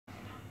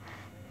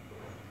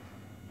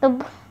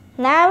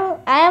Now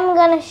I am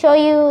gonna show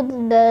you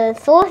the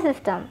solar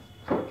system.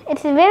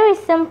 It's very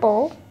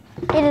simple.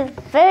 It is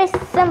very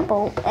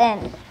simple.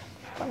 And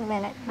 1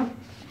 minute.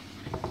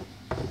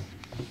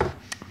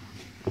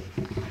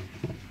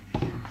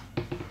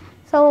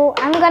 So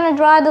I'm gonna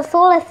draw the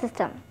solar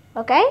system.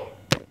 Okay?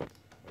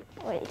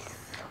 Wait.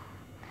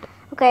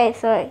 Okay,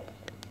 sorry.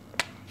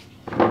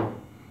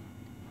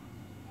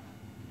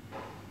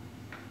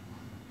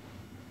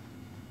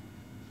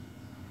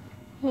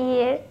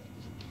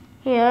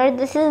 Here,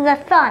 this is the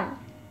sun.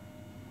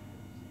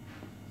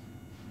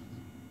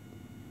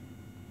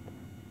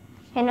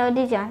 You know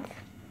these ones.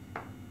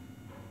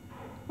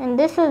 And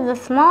this is the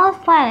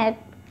smallest planet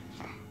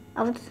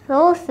of the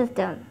solar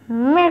system,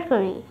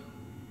 Mercury.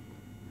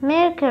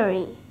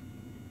 Mercury.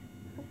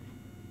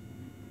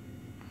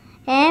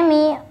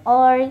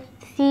 Mercury.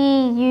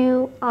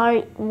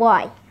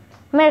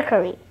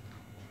 Mercury.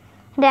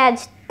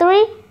 That's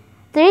three.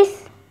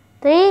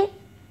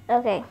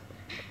 Okay,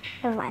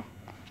 never mind.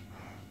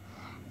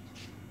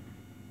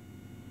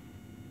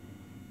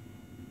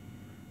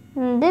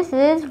 And this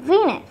is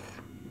Venus,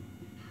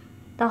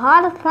 the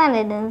hottest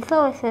planet in the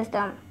solar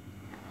system.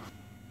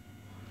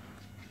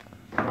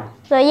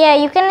 So yeah,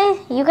 you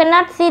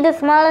cannot see the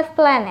smallest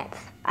planets.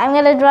 I'm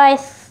gonna draw a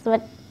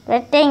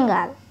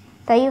rectangle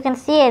so you can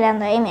see it on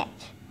the image.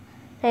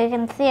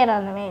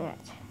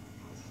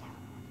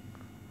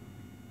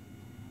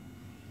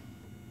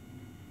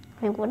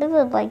 Wait, what is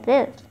it like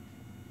this?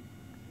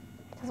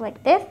 Just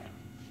like this.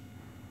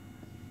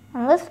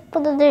 And let's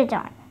put the dirt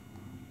on.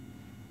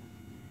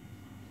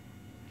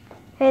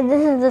 Okay,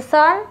 this is the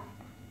sun.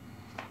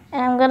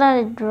 And I'm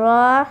gonna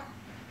draw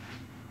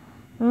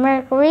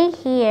Mercury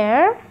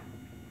here.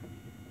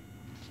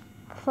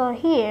 So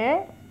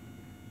here.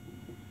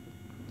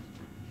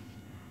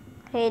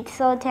 Okay, it's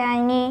so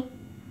tiny.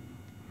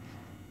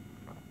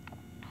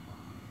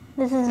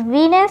 This is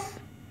Venus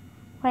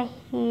right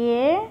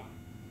here.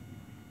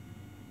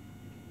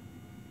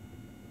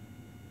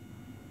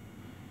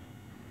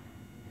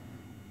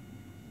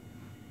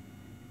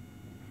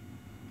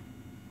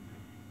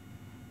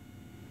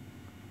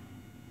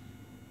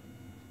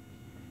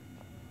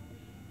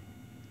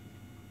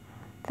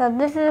 So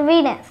this is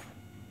Venus.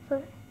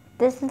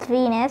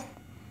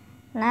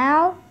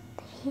 Now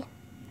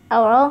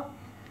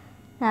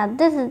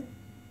this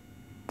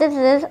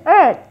is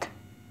Earth.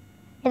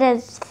 It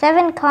has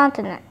 7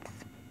 continents.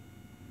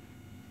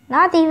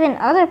 Not even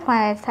other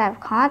planets have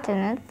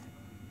continents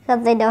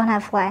because they don't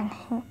have flat.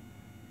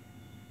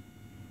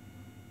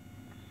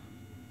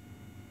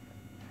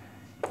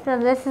 So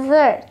this is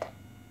Earth.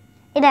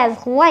 It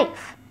has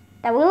life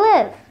that we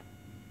live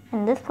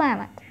in this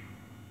planet.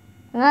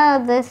 Now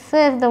this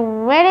is the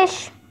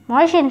reddish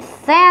Martian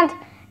sand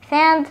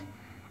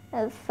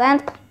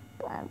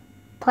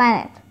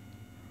planet.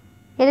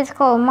 It is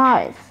called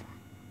Mars.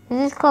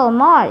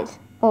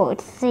 Oh,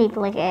 it's shaped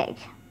like an egg.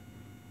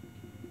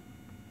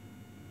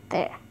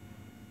 There.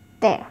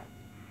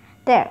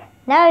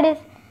 Now it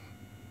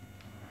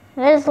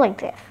is like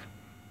this.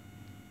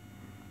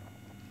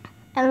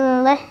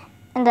 And the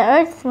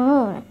Earth's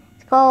moon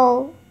is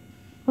called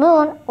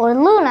Moon or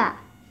Luna.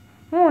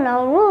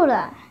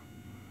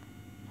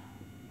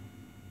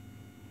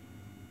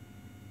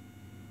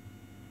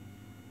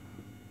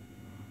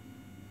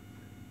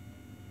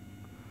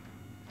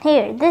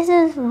 Here, this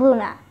is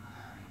Luna.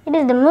 It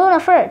is the moon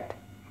of Earth.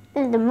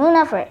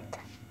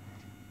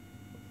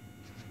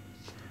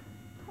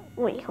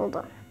 Wait, hold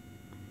on.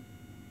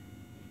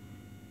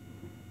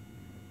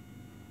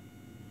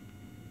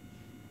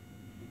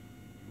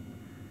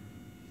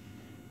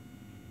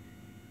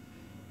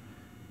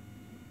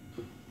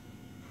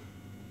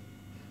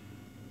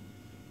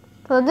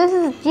 So this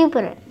is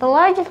Jupiter, the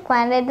largest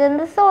planet in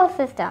the solar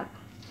system.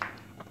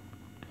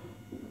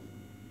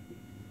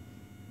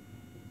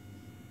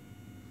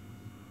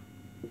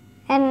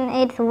 And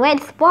its red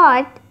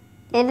spot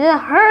is a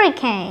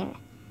hurricane.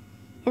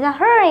 That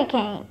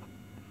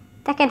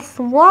can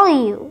swallow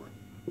you.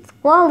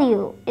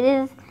 It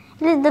is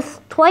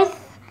twice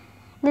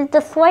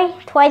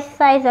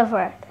size of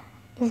Earth.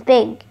 It's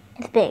big.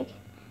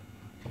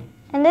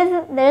 And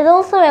there's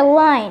also a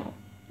line.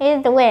 It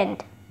is the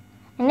wind.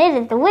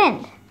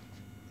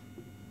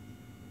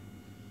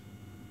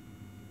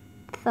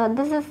 So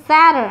this is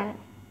Saturn.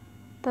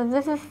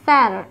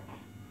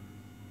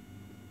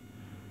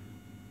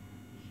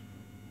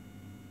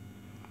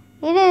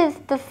 It is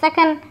the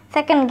second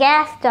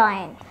gas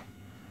giant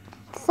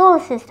solar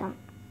system.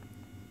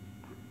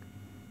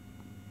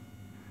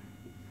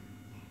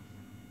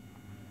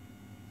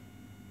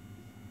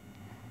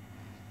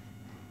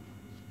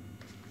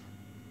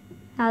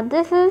 Now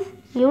this is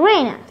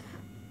Uranus,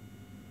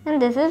 and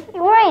this is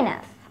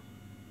Uranus.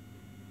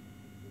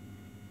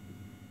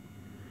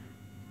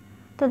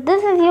 So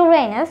this is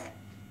Uranus.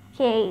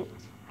 Okay.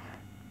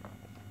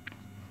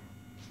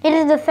 It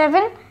is the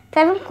seventh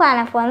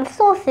planet from the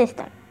solar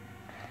system.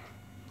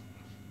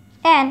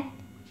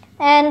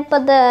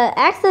 But the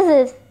axis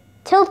is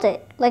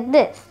tilted like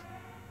this.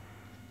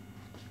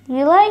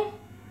 You like?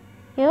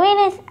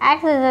 Uranus'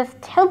 axis is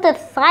tilted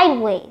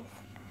sideways.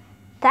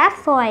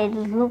 That's why it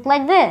looks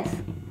like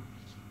this.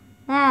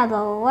 Now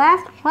the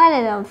last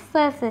planet of the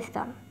solar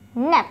system,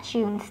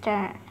 Neptune's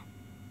turn.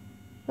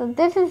 So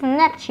this is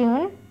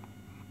Neptune.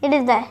 It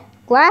is the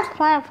last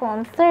planet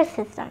from the solar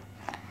system.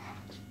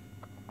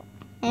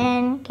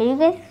 And can you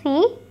guys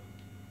see?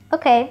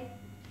 Okay,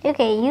 you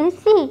can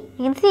see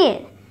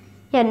it.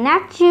 Yeah,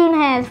 Neptune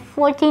has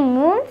 14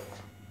 moons,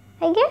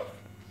 I guess.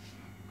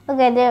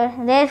 Okay,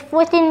 there's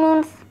 14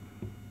 moons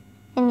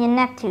in your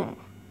Neptune.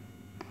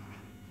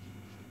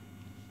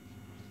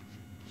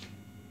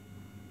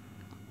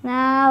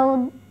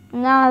 Now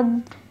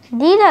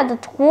these are the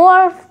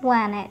dwarf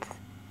planets.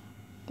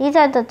 These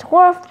are the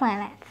dwarf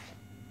planets.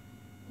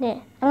 Yeah,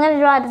 I'm gonna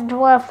draw the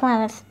dwarf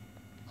planets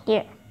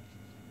here.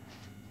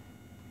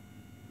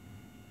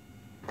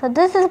 So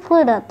this is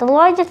Pluto, the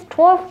largest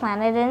dwarf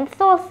planet in the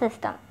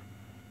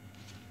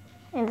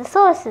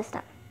solar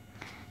system.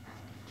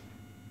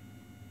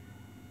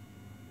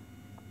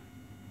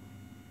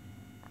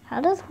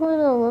 How does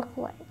Pluto look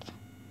like?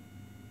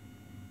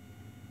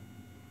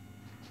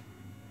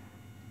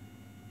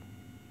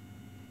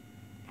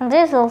 And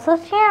there's also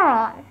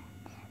Charon,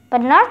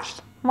 but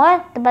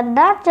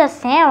not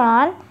just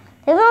Charon.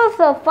 There's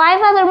also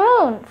 5 other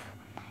moons.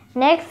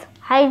 Next,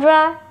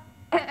 Hydra.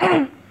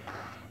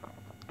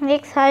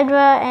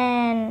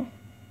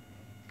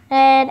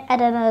 and I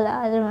don't know the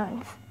other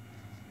ones.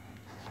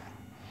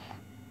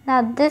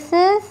 Now this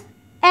is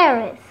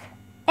Eris.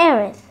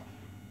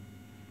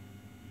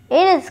 It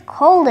is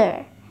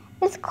colder.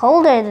 It's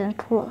colder than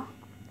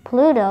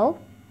Pluto.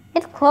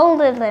 It's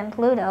colder than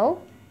Pluto.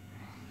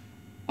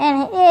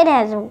 And it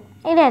has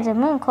a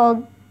moon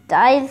called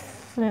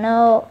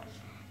Dicyonomia.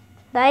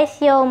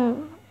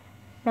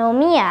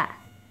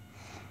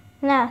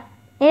 Now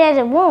it has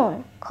a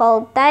moon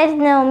called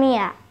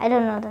Dysnomia. I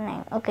don't know the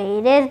name. Okay,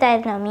 it is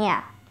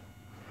Dysnomia.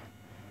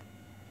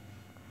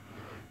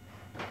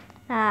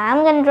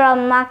 I'm gonna draw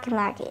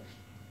Makemake.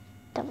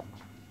 Double.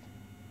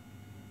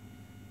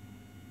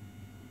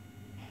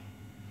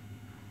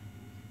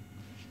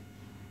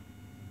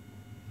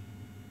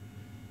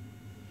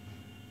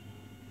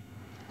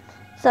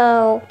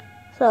 So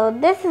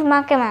this is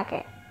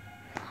Makemake,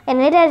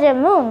 and it has a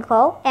moon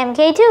called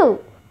MK2.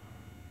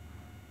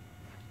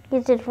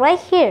 It's right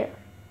here.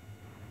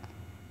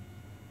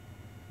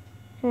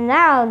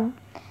 Now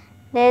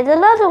there's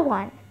another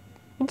one,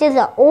 which is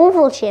an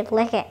oval shape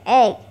like an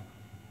egg.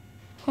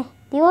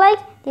 Do you like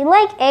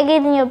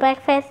eggs in your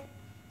breakfast?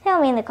 Tell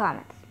me in the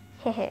comments.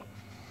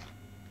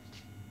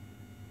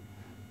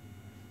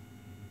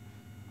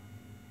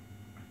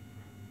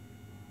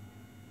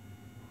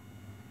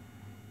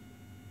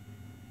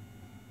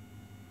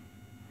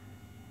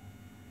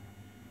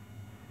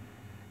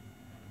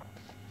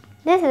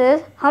 This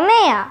is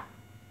Haumea.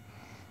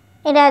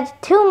 It has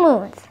 2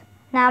 moons,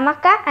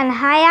 Namaka and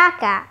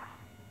Hayaka.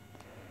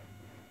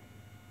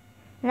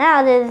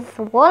 Now there's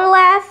one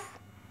last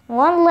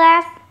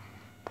dwarf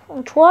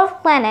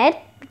planet,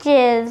 which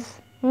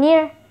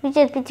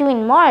is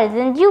between Mars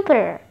and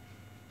Jupiter.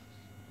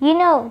 Do you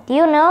know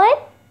it?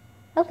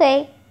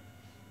 Okay.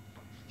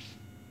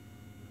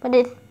 But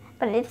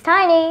it's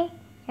tiny.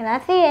 Can I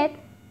see it?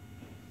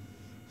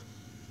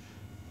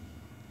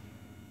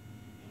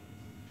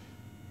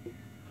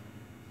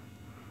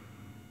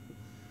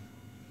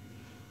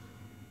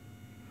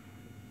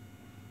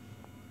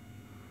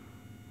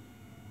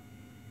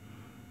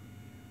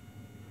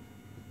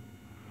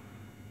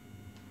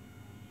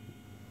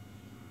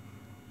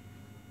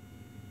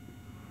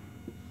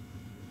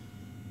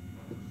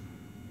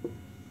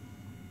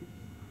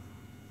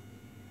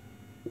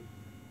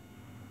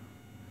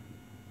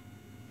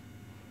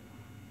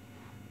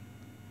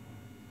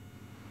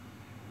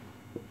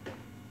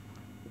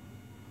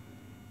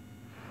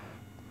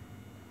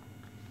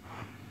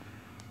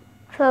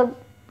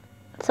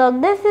 So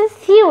this is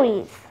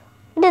Ceres.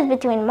 It is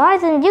between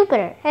Mars and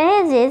Jupiter,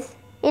 and it is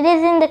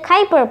in the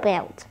Kuiper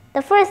belt,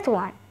 the first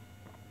one.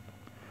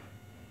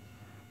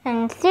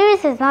 And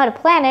Ceres is not a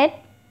planet;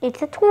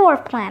 it's a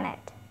dwarf planet,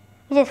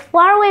 which is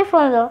far away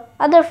from the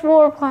other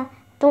 4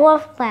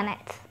 dwarf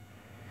planets.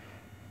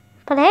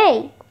 But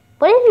hey,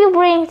 what if you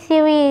bring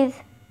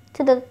Ceres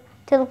to the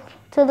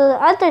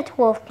other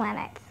 12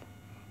 planets?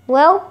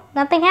 Well,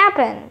 nothing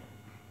happened.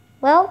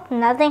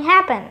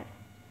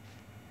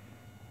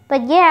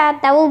 But yeah,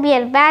 that will be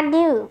a bad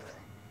news.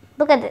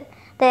 Look at it.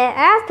 The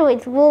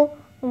asteroids will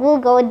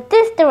go in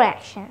this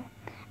direction,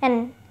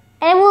 and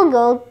it will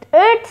go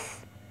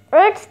Earth's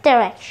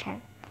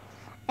direction.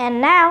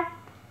 And now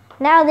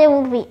there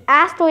will be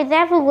asteroids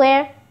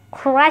everywhere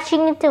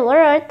crashing into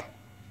Earth.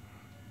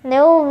 And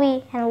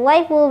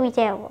life will be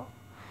terrible.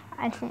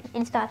 Actually,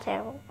 it's not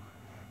terrible.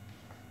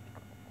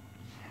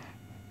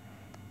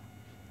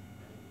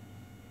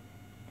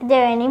 Is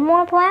there any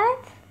more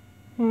planets?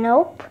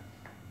 Nope.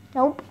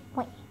 Wait.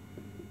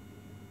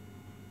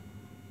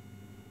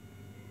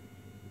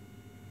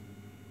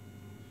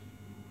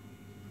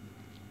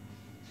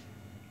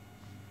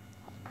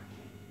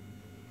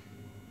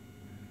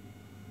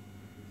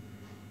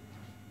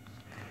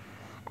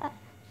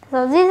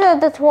 So these are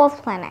the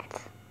 12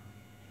 planets.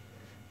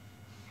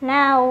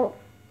 Now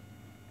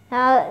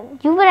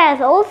Jupiter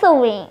has also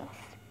rings.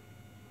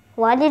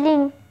 Why did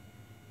he?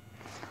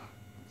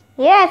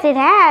 Yes, it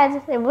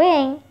has a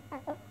ring.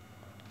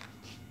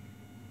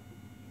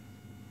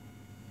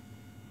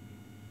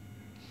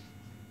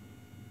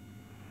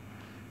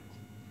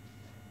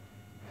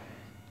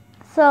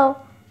 So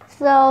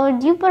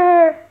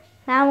Jupiter,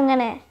 now I'm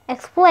gonna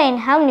explain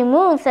how many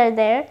moons are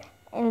there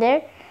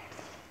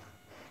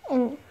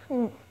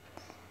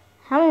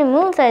how many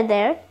moons are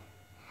there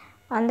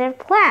on their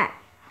planets.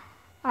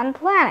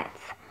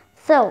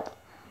 So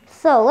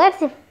let's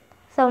see.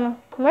 So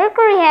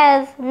Mercury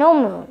has no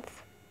moons.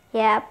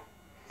 Yep.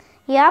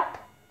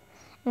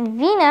 And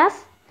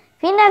Venus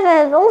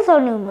has also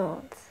no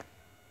moons.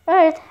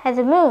 Earth has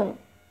a moon,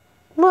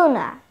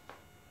 Luna.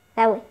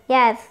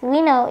 Yes,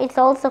 we know it's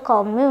also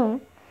called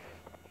moon.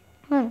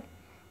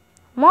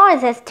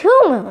 Mars has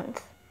 2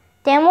 moons,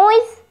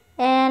 Deimos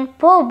and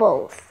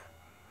Phobos.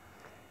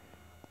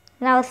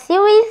 Now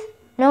Ceres,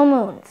 no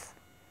moons.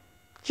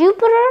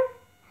 Jupiter,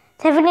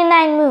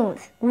 79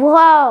 moons.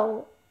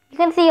 Whoa! You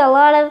can see a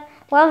lot of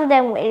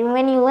them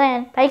when you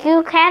land, but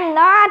you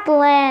cannot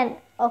land.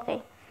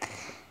 Okay.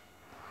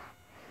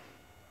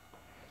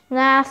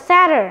 Now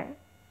Saturn.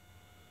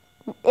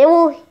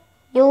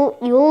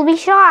 You'll be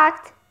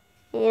shocked.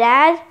 It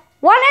has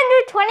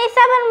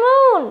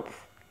 127 moons.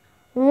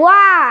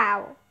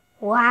 Wow,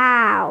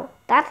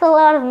 that's a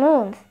lot of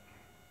moons.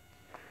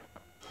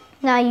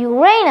 Now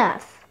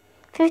Uranus,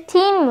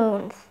 15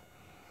 moons.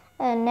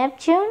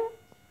 Neptune,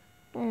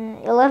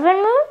 11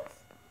 moons,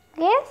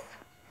 yes.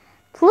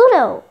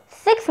 Pluto,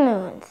 6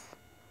 moons.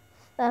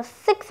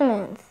 6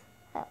 moons.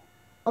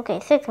 Okay,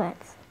 6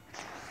 moons.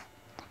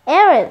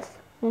 Eris,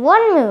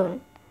 1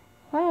 moon.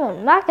 1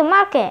 moon.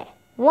 Makemake,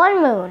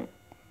 1 moon.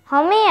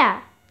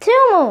 Haumea,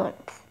 2 moons.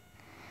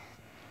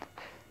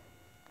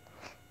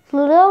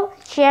 Pluto,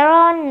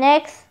 Charon,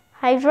 next,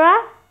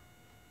 Hydra,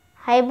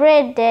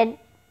 Hybrid, dead.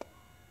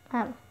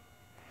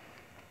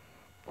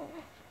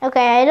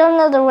 Okay, I don't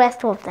know the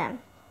rest of them.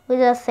 We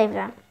just save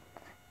them.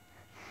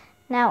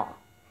 Now,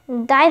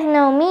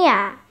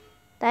 Dysnomia.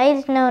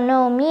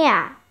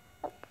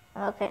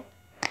 Okay.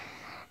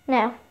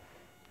 Now,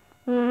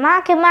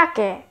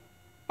 Makemake,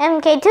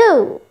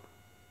 MK2.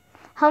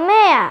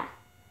 Haumea,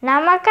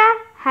 Namaka,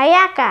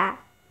 Hayaka.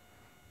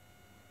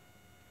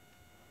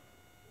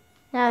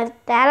 Now, is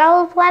that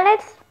all the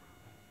planets?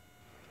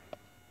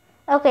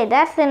 Okay,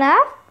 that's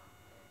enough.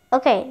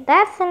 Okay,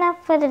 that's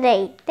enough for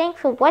today. Thanks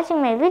for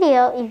watching my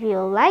video. If you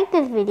like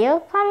this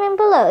video, comment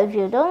below. If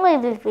you don't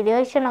like this video,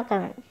 you should not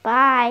comment.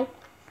 Bye.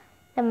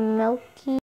 The Milky